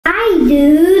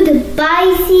do the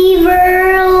Spicy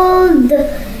World.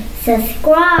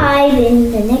 Subscribe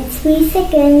in the next 3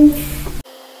 seconds.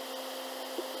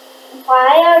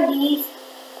 Why are these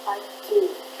part 2?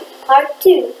 Part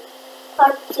 2.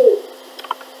 Part 2.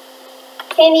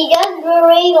 Can we just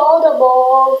erase all the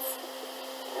balls?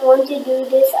 I want to do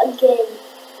this again.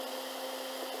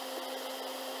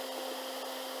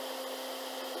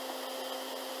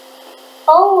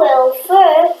 Oh well,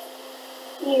 first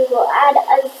we will add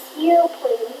a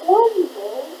 0.1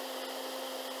 ball.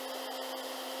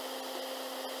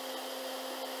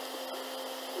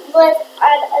 Let's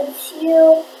add a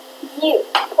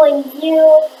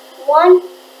 0.01.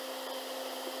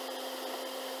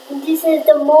 This is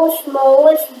the most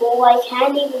smallest ball. I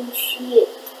can't even see it.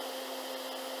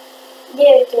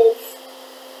 There it is.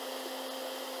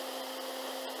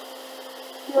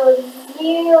 Now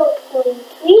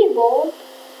 0.3 ball,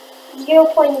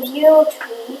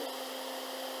 0.03,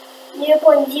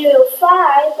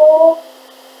 0.05 ball,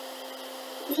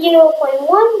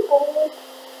 0.1 ball.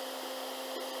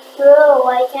 Bro,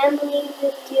 I can't believe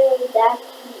it did that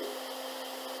key.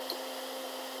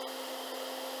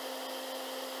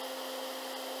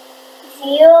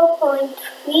 Zero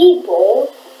 0.3 ball,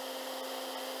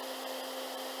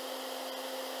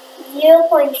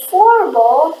 0.4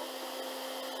 ball,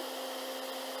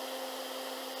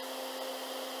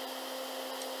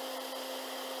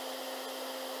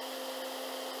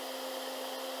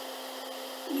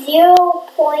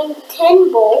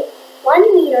 0.10 ball,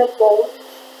 1 meter ball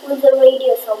with a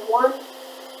radius of 1.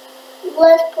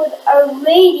 Let's put a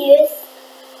radius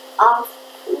of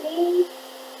 3,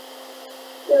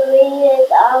 the radius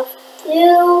of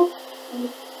 2,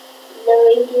 the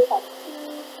radius of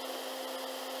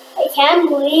 2. I can't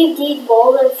believe these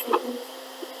balls are shooting.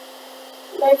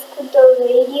 Let's put the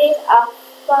radius of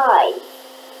 5.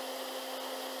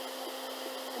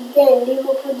 Then we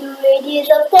will put the radius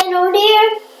of 10 over there.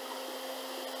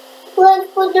 Let's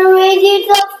put the radius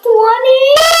of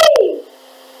 20.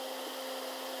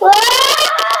 Wow,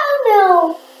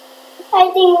 no.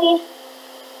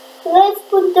 Let's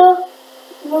put the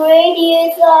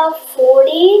radius of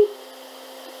 40.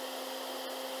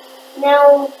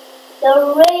 Now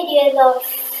the radius of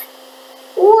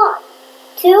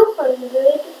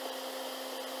 200.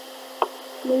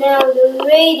 Now the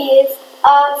radius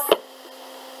of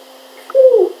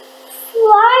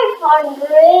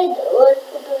 500. Let's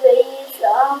put the radius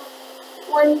of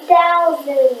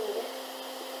 1000.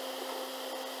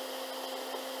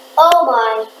 Oh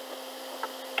my.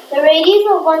 The radius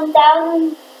of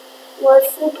 1000 was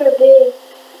super big.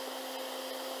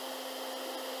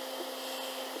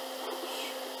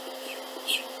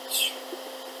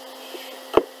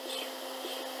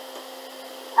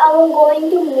 I'm going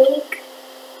to make.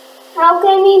 How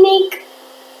can we make?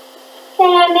 Can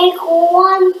I make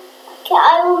one?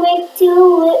 I will make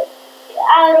 2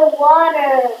 out of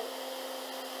water.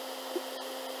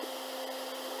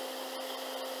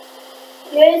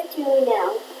 Here's 2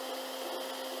 now.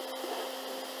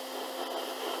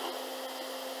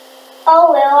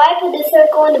 Oh well, I put the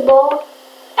circle in the bowl.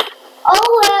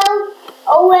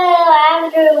 Oh well,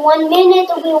 after 1 minute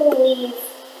we will leave.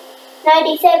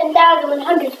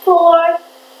 97,104.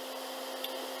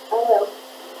 Oh well.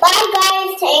 Bye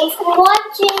guys, thanks for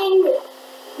watching.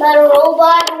 My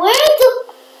robot,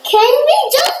 can we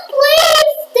just play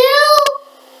still?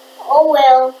 Oh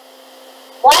well.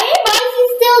 Why did Bryson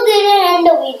still didn't end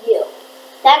the video?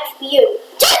 That's weird.